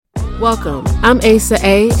Welcome. I'm Asa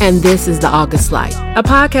A, and this is The August Light, a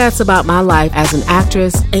podcast about my life as an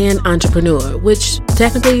actress and entrepreneur, which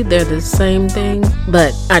technically they're the same thing,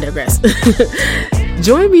 but I digress.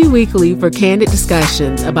 Join me weekly for candid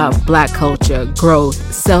discussions about Black culture, growth,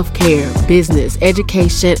 self-care, business,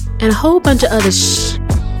 education, and a whole bunch of other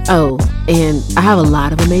Oh, and I have a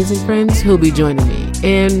lot of amazing friends who'll be joining me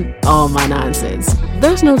in all my nonsense.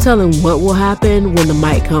 There's no telling what will happen when the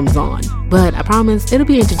mic comes on, but I promise it'll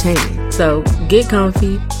be entertaining. So get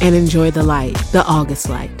comfy and enjoy the light, the August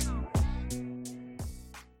light.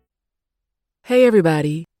 Hey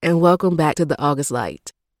everybody, and welcome back to the August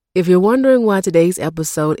Light. If you're wondering why today's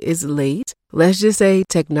episode is late, let's just say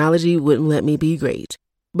technology wouldn't let me be great.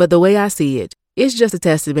 But the way I see it, it's just a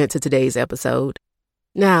testament to today's episode.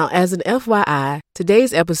 Now, as an FYI,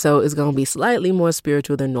 today's episode is going to be slightly more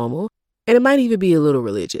spiritual than normal, and it might even be a little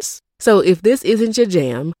religious. So if this isn't your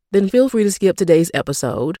jam, then feel free to skip today's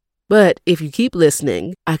episode. But if you keep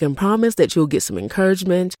listening, I can promise that you'll get some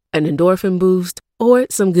encouragement, an endorphin boost, or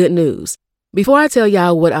some good news. Before I tell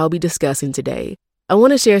y'all what I'll be discussing today, I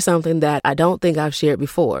want to share something that I don't think I've shared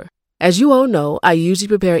before. As you all know, I usually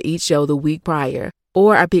prepare each show the week prior,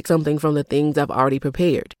 or I pick something from the things I've already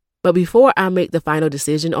prepared. But before I make the final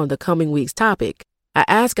decision on the coming week's topic, I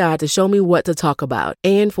ask God to show me what to talk about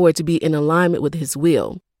and for it to be in alignment with His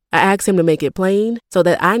will. I ask Him to make it plain so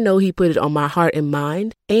that I know He put it on my heart and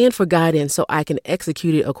mind, and for guidance so I can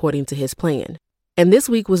execute it according to His plan. And this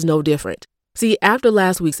week was no different. See, after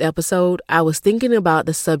last week's episode, I was thinking about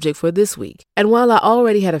the subject for this week. And while I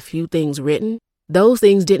already had a few things written, those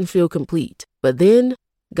things didn't feel complete. But then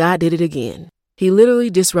God did it again. He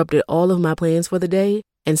literally disrupted all of my plans for the day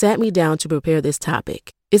and sat me down to prepare this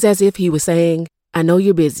topic. It's as if He was saying, I know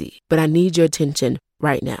you're busy, but I need your attention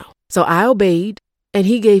right now. So I obeyed, and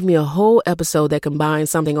He gave me a whole episode that combined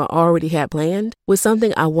something I already had planned with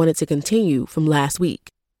something I wanted to continue from last week.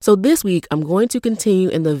 So this week, I'm going to continue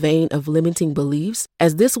in the vein of limiting beliefs,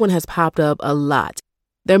 as this one has popped up a lot.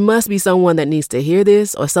 There must be someone that needs to hear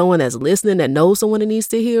this, or someone that's listening that knows someone that needs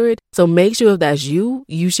to hear it. So make sure if that's you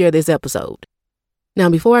share this episode. Now,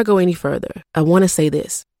 before I go any further, I want to say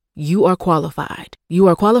this. You are qualified. You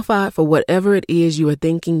are qualified for whatever it is you are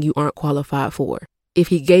thinking you aren't qualified for. If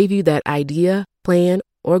He gave you that idea, plan,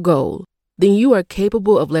 or goal, then you are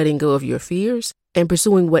capable of letting go of your fears and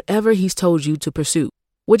pursuing whatever He's told you to pursue.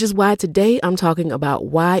 Which is why today I'm talking about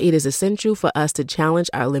why it is essential for us to challenge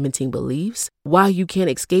our limiting beliefs, why you can't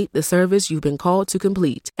escape the service you've been called to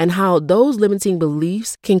complete, and how those limiting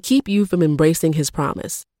beliefs can keep you from embracing His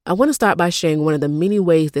promise. I want to start by sharing one of the many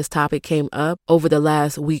ways this topic came up over the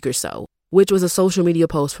last week or so, which was a social media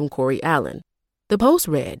post from Corey Allen. The post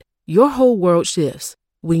read, "Your whole world shifts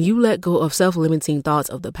when you let go of self-limiting thoughts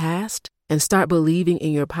of the past and start believing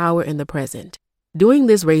in your power in the present. Doing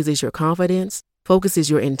this raises your confidence, focuses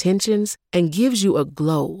your intentions, and gives you a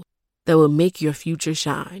glow that will make your future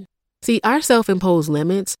shine." See, our self-imposed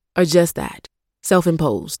limits are just that,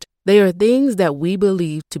 self-imposed. They are things that we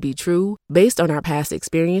believe to be true based on our past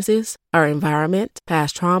experiences, our environment,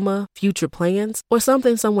 past trauma, future plans, or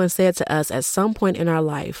something someone said to us at some point in our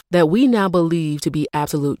life that we now believe to be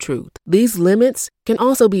absolute truth. These limits can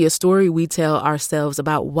also be a story we tell ourselves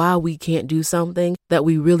about why we can't do something that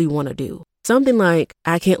we really want to do. Something like,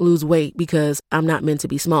 I can't lose weight because I'm not meant to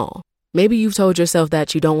be small. Maybe you've told yourself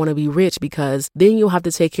that you don't want to be rich because then you'll have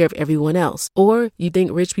to take care of everyone else, or you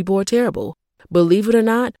think rich people are terrible. Believe it or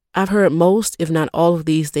not, I've heard most, if not all of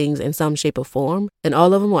these things in some shape or form, and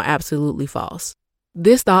all of them are absolutely false.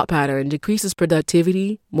 This thought pattern decreases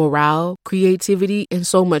productivity, morale, creativity, and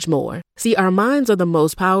so much more. See, our minds are the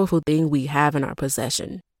most powerful thing we have in our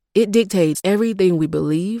possession. It dictates everything we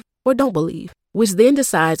believe or don't believe, which then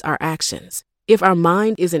decides our actions. If our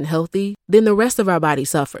mind isn't healthy, then the rest of our body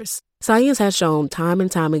suffers. Science has shown time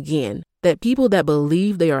and time again that people that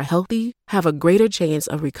believe they are healthy have a greater chance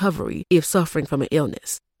of recovery if suffering from an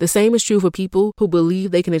illness. The same is true for people who believe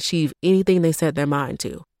they can achieve anything they set their mind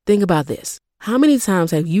to. Think about this. How many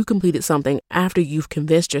times have you completed something after you've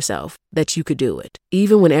convinced yourself that you could do it,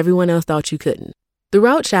 even when everyone else thought you couldn't?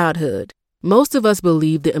 Throughout childhood, most of us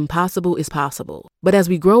believe the impossible is possible. But as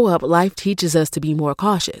we grow up, life teaches us to be more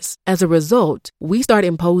cautious. As a result, we start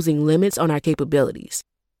imposing limits on our capabilities.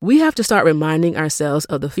 We have to start reminding ourselves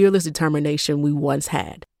of the fearless determination we once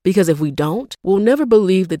had. Because if we don't, we'll never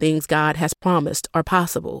believe the things God has promised are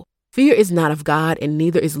possible. Fear is not of God, and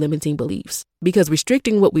neither is limiting beliefs. Because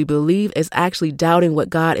restricting what we believe is actually doubting what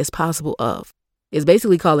God is possible of. It's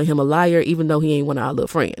basically calling Him a liar, even though He ain't one of our little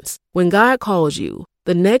friends. When God calls you,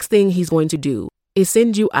 the next thing He's going to do is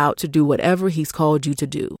send you out to do whatever He's called you to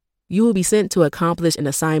do. You will be sent to accomplish an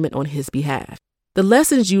assignment on His behalf. The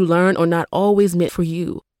lessons you learn are not always meant for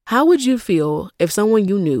you. How would you feel if someone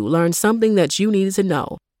you knew learned something that you needed to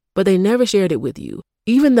know, but they never shared it with you,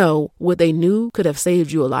 even though what they knew could have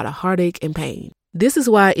saved you a lot of heartache and pain? This is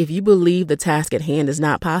why if you believe the task at hand is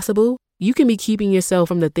not possible, you can be keeping yourself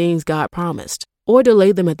from the things God promised, or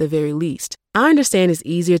delay them at the very least. I understand it's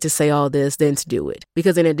easier to say all this than to do it,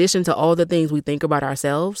 because in addition to all the things we think about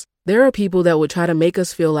ourselves, there are people that would try to make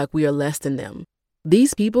us feel like we are less than them.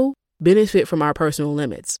 These people benefit from our personal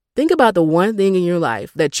limits. Think about the one thing in your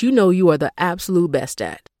life that you know you are the absolute best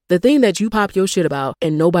at. The thing that you pop your shit about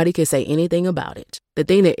and nobody can say anything about it. The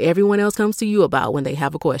thing that everyone else comes to you about when they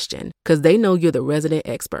have a question, because they know you're the resident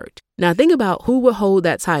expert. Now think about who would hold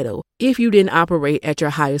that title if you didn't operate at your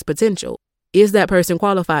highest potential. Is that person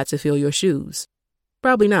qualified to fill your shoes?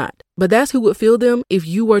 Probably not. But that's who would fill them if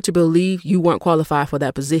you were to believe you weren't qualified for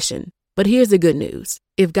that position. But here's the good news.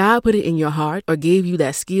 If God put it in your heart or gave you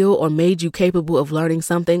that skill or made you capable of learning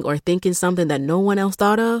something or thinking something that no one else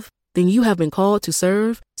thought of, then you have been called to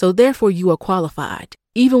serve, so therefore you are qualified.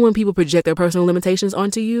 Even when people project their personal limitations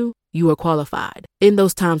onto you, you are qualified. In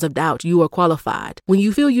those times of doubt, you are qualified. When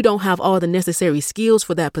you feel you don't have all the necessary skills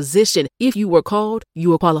for that position, if you were called,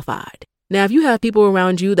 you are qualified. Now, if you have people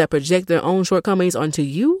around you that project their own shortcomings onto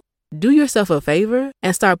you, do yourself a favor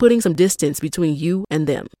and start putting some distance between you and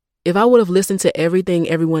them. If I would have listened to everything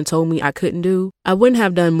everyone told me I couldn't do, I wouldn't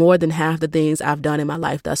have done more than half the things I've done in my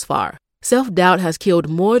life thus far. Self-doubt has killed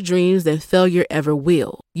more dreams than failure ever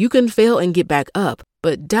will. You can fail and get back up,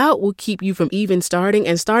 but doubt will keep you from even starting,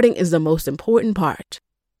 and starting is the most important part.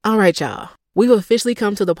 All right, y'all. We've officially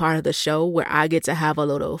come to the part of the show where I get to have a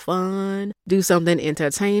little fun, do something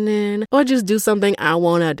entertaining, or just do something I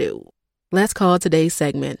want to do. Let's call today's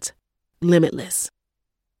segment Limitless.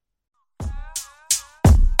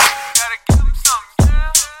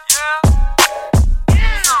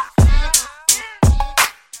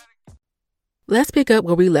 Let's pick up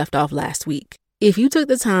where we left off last week. If you took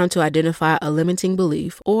the time to identify a limiting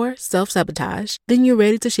belief or self-sabotage, then you're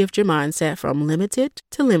ready to shift your mindset from limited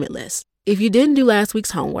to limitless. If you didn't do last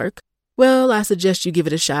week's homework, well, I suggest you give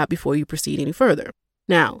it a shot before you proceed any further.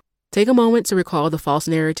 Now, take a moment to recall the false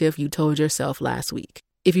narrative you told yourself last week.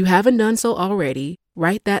 If you haven't done so already,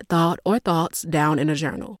 write that thought or thoughts down in a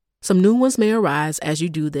journal. Some new ones may arise as you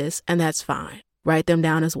do this, and that's fine. Write them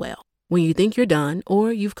down as well. When you think you're done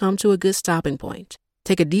or you've come to a good stopping point,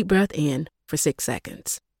 take a deep breath in for 6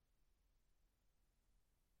 seconds.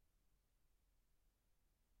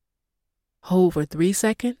 Hold for 3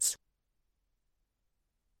 seconds.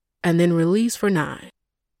 And then release for 9.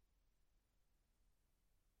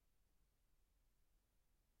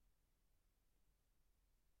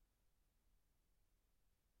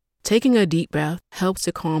 Taking a deep breath helps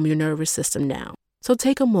to calm your nervous system down, so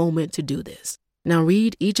take a moment to do this. Now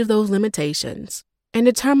read each of those limitations and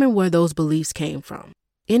determine where those beliefs came from.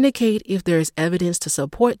 Indicate if there is evidence to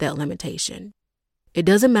support that limitation. It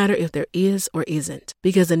doesn't matter if there is or isn't,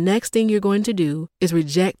 because the next thing you're going to do is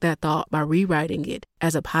reject that thought by rewriting it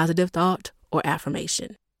as a positive thought or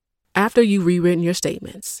affirmation. After you've rewritten your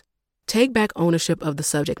statements, take back ownership of the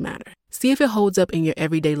subject matter. See if it holds up in your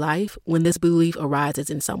everyday life when this belief arises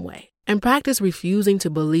in some way. And practice refusing to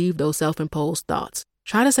believe those self-imposed thoughts.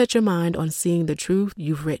 Try to set your mind on seeing the truth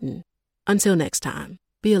you've written. Until next time,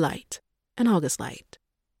 be a light, an August light.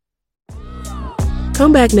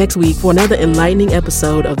 Come back next week for another enlightening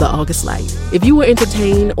episode of The August Light. If you were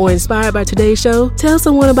entertained or inspired by today's show, tell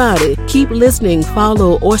someone about it. Keep listening,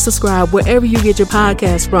 follow, or subscribe wherever you get your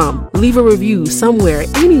podcast from. Leave a review somewhere,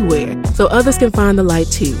 anywhere, so others can find the light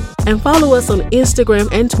too. And follow us on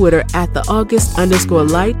Instagram and Twitter at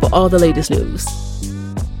 @the_August_light for all the latest news.